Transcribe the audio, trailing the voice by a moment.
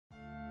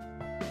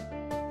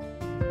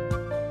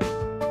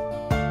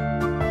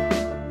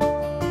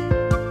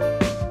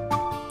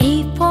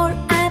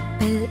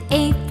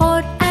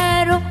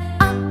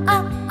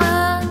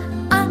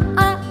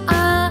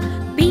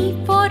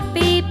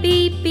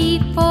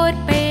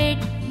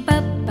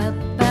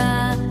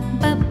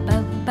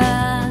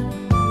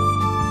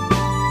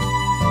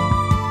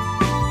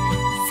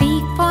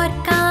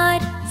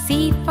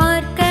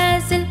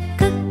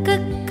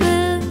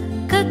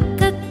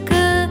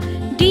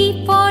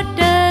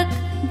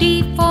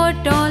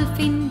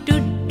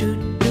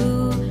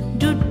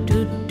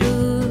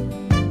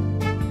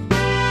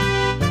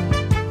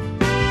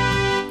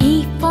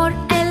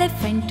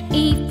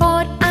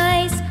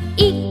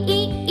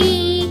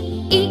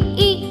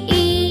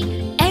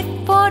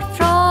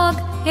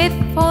F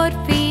for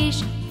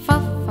fish, fa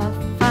fa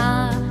fa,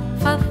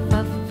 fa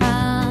fa fa.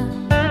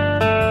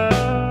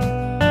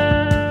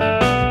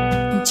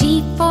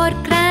 G for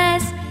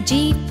grass,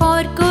 G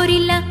for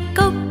gorilla,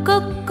 go go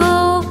go,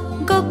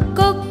 go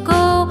go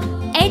go.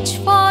 H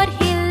for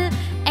hill,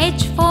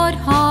 H for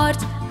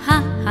horse, ha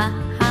ha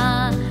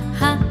ha,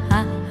 ha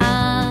ha ha.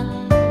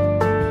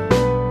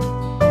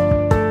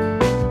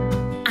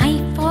 I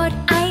for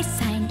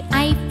ice and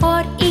I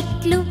for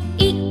igloo,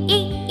 e e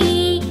e,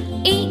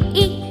 e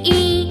e e.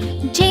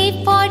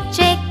 J for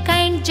jack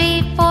and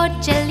J for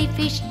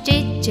jellyfish,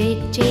 J J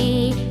J,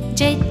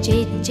 J J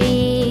J.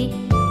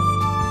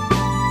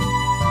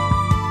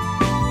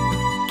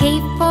 K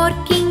for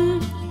king,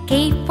 K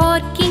for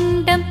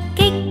kingdom, K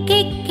K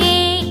K,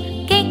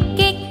 K K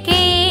K.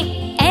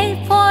 L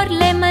for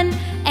lemon,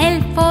 L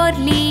for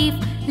leaf,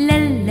 la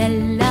la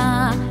la,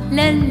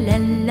 la la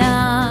la.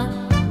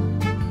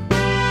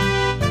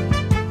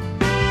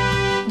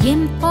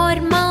 M for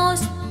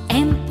mouse,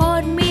 M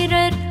for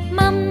mirror,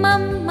 ma ma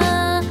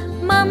ma,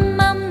 ma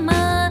ma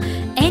ma.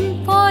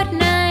 N for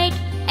night,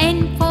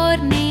 N for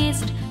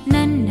nest,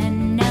 na na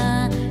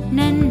na,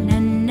 na na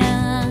na.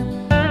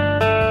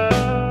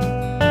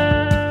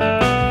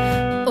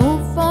 O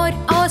for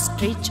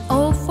ostrich,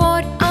 O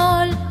for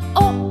owl,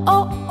 O O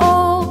O,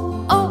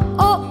 O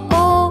O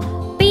O.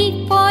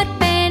 P for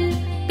pen,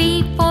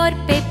 P for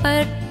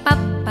paper, pa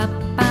pa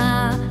pa,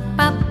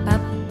 pa pa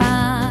pa.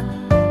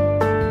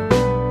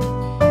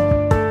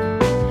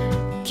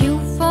 Q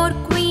for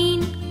queen,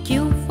 Q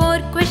for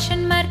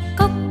question mark,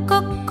 go go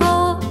go,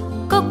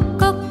 go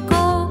go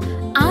go.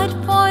 R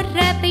for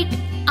rabbit,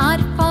 R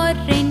for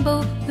rainbow,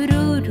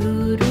 roo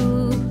roo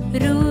roo,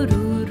 roo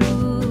roo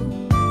roo.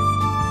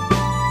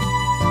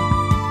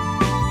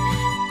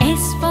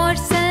 S for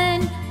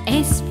sun,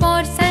 S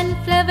for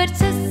sunflower,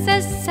 s s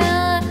s,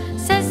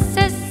 s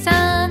s s.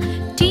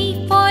 T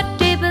for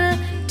table,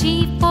 T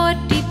for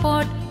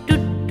teapot, do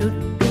do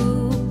do,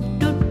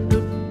 do do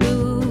do.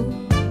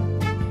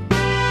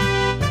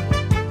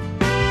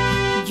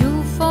 U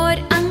for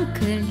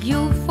uncle,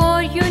 U for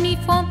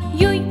uniform,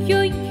 U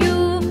U U,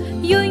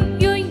 U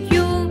U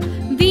U.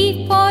 V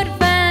for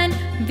van,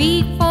 V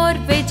for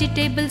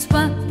vegetables,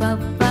 va va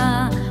va,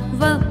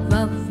 va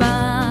va va.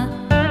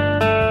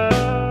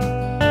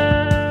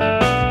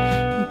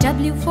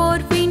 W for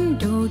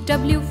window,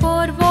 W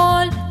for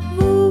wall,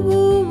 woo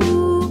woo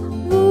woo,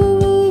 woo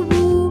woo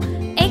woo.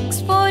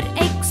 X for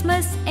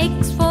Xmas,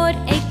 X for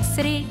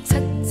X-ray,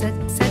 suck suck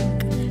suck,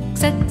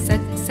 suck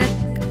suck suck.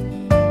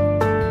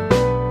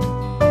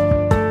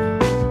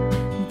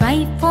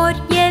 Y for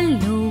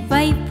yellow,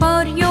 Y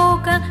for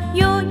yoga,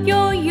 yo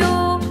yo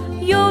yo,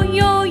 yo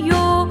yo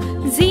yo.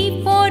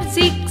 Z for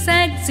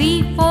zigzag,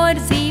 Z for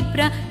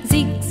zebra,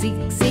 zig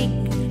zig zig,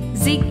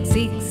 zig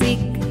zig zig.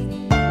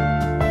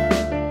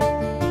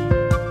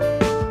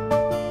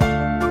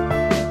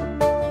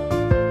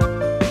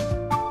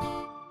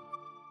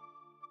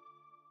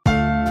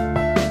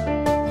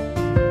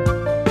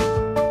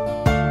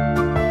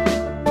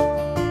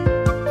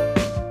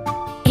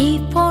 A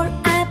for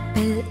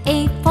apple,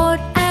 A for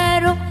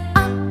arrow,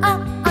 ah ah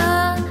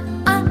ah,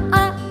 ah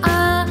ah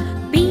ah.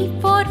 B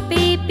for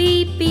baby,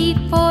 B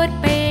for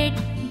bed,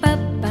 ba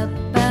ba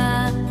ba,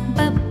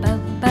 ba ba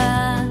ba.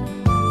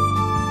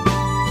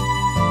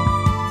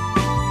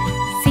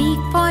 C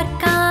for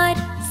car,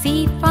 C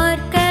for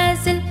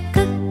castle, k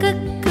k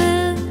k,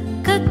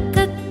 k k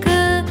k.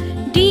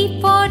 D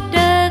for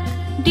duck,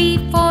 D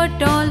for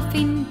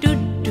dolphin, do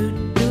do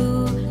do,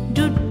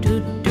 do do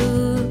do.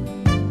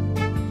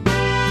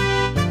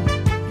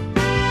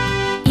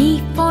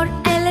 E for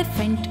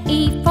elephant, E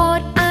for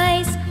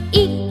eyes,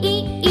 E E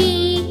E,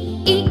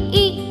 E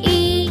E E.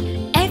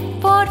 F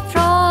for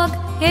frog,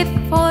 F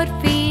for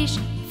fish,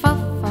 fa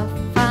fa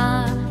fa,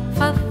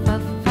 fa fa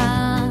fa.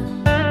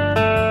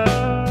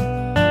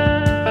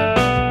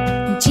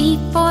 G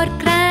for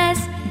grass,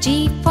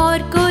 G for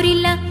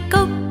gorilla,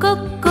 go go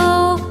go,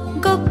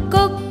 go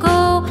go go.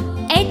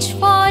 H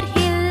for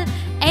hill,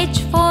 H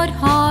for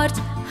horse,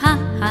 ha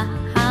ha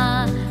ha,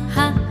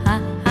 ha ha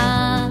ha.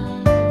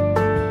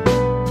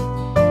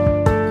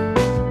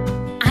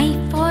 I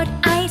for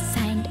ice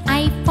and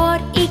I for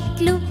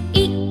igloo,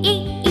 e e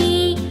e,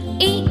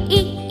 e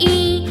e e.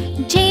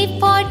 J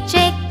for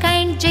jack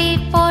and J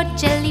for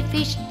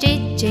jellyfish, J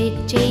J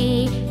J,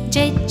 J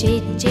J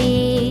J.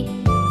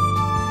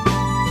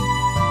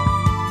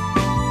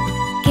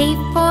 K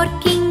for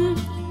king,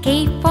 K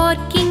for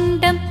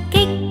kingdom, K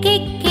K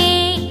K,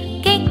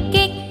 K K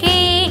K.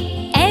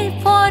 L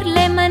for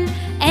lemon,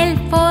 L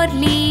for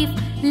leaf,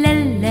 la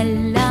la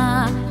la,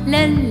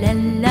 la la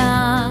la.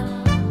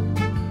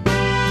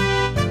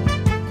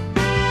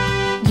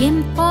 M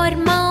for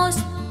mouse,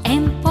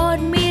 M for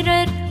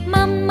mirror,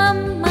 ma ma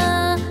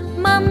ma,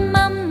 ma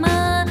ma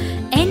ma.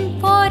 N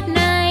for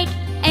night,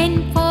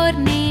 N for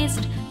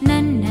nest, na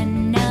na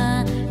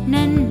na,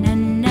 na na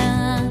na.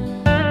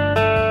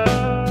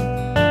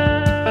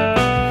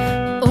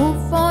 O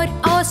for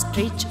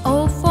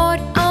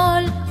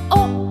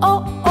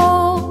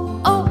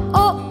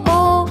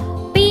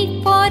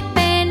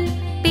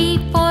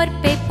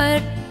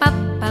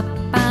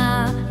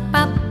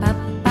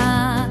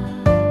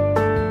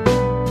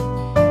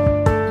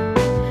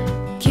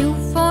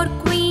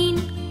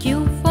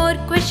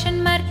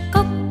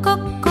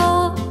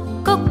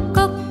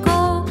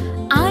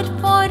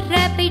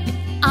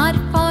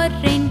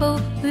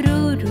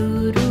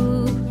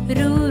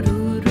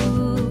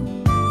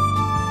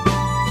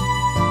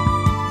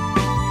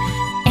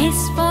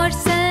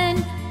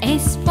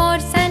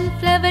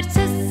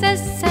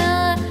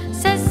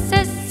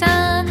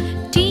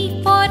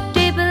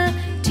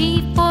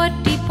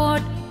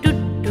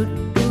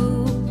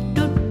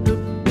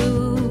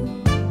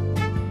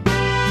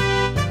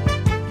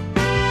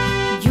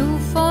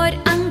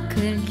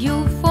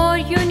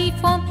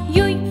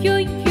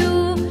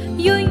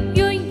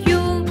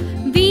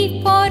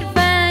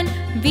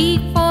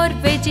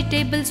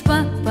vegetables.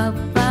 Wow, wow,